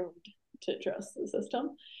like groomed to trust the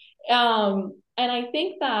system. And I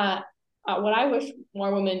think that what I wish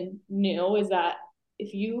more women knew is that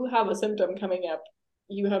if you have a symptom coming up,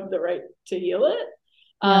 you have the right to heal it.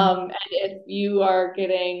 And if you are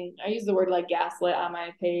getting, I use the word like gaslit on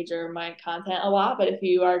my page or my content a lot, but if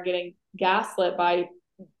you are getting gaslit by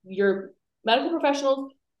your medical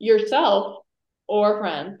professionals, yourself, or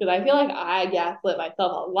friends, because I feel like I gaslit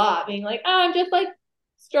myself a lot, being like, oh, I'm just like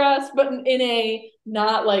stressed, but in a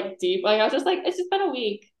not like deep, like I was just like, it's just been a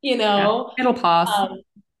week, It'll pass.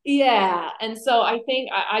 Yeah. And so I think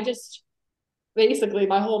I just basically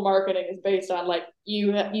my whole marketing is based on like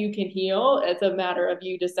you can heal. It's a matter of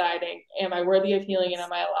you deciding, am I worthy of healing and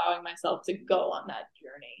am I allowing myself to go on that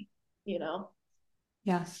journey?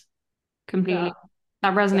 Yes, completely. Yeah.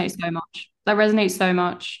 That resonates so much. That resonates so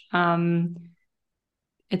much.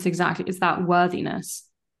 It's that worthiness.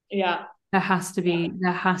 Yeah. There has to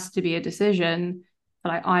be a decision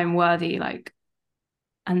that I'm worthy, like,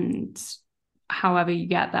 and however you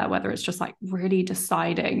get there, whether it's just like really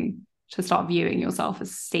deciding to start viewing yourself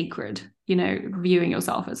as sacred, viewing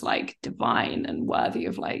yourself as like divine and worthy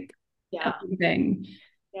of like everything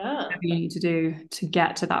that you need to do to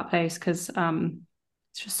get to that place, because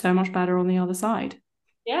it's just so much better on the other side.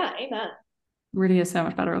 Yeah, amen. Really is so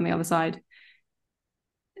much better on the other side.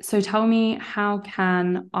 So tell me, how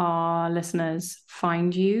can our listeners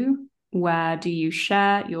find you? Where do you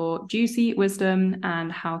share your juicy wisdom,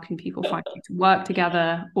 and how can people find you to work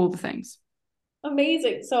together? All the things.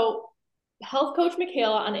 Amazing. So health coach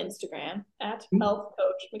Mikayla on Instagram at health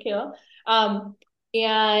coach Mikayla.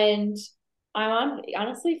 And I'm on,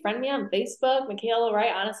 honestly, friend me on Facebook, Mikayla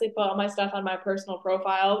Wright. Honestly, put all my stuff on my personal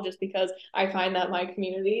profile just because I find that my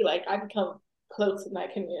community, like I become close with my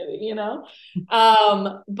community,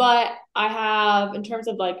 but I have, in terms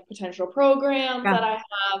of like potential programs that I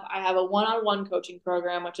have a one-on-one coaching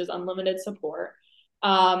program, which is unlimited support.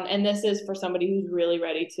 And this is for somebody who's really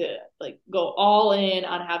ready to like go all in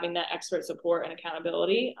on having that expert support and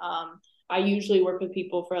accountability. I usually work with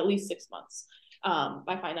people for at least 6 months.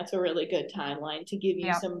 I find that's a really good timeline to give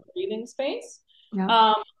you some breathing space.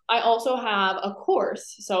 I also have a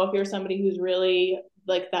course. So if you're somebody who's really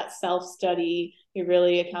like that self-study, you're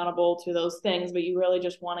really accountable to those things, but you really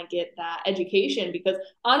just want to get that education, because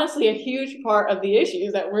honestly, a huge part of the issue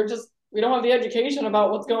is that we don't have the education about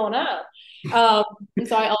what's going on. And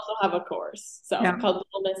so I also have a course called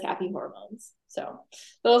Little Miss Happy Hormones. So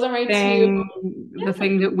those are my two. The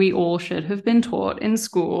thing that we all should have been taught in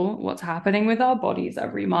school, what's happening with our bodies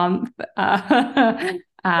every month, and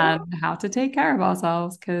how to take care of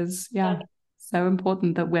ourselves, because so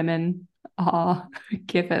important that women are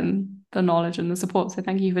given the knowledge and the support. So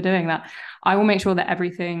thank you for doing that. I will make sure that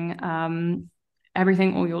everything,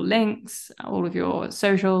 all your links, all of your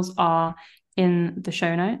socials are in the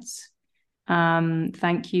show notes.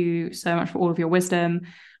 Thank you so much for all of your wisdom.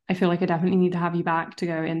 I feel like I definitely need to have you back to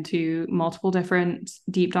go into multiple different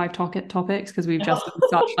deep dive topics, because we've just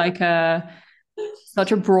done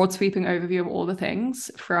such a broad sweeping overview of all the things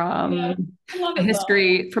from the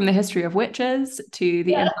history of witches to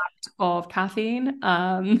the impact of caffeine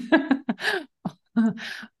on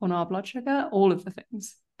our blood sugar, all of the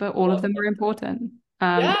things, but all of them are important.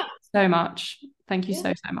 So much. Thank you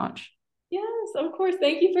so much. Yes, of course.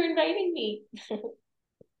 Thank you for inviting me.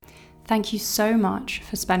 Thank you so much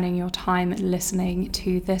for spending your time listening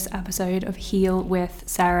to this episode of Heal with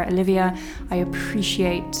Sarah Olivia. I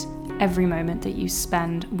appreciate every moment that you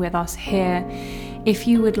spend with us here. If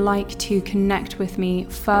you would like to connect with me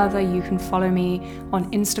further, you can follow me on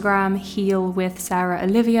Instagram, Heal with Sarah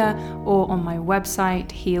Olivia, or on my website,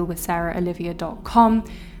 healwithsaraholivia.com.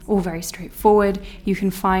 All very straightforward. You can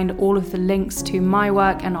find all of the links to my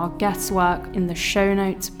work and our guests' work in the show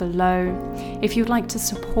notes below. If you'd like to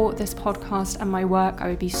support this podcast and my work, I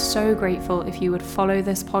would be so grateful if you would follow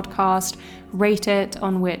this podcast, rate it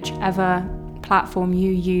on whichever platform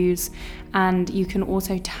you use, and you can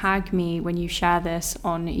also tag me when you share this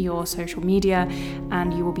on your social media,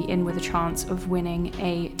 and you will be in with a chance of winning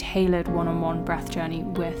a tailored one-on-one breath journey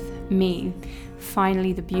with me.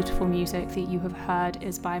 Finally, the beautiful music that you have heard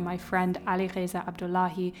is by my friend Ali Reza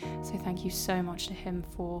Abdullahi, so thank you so much to him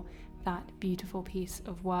for that beautiful piece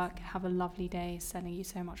of work. Have a lovely day. Sending you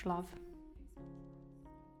so much love.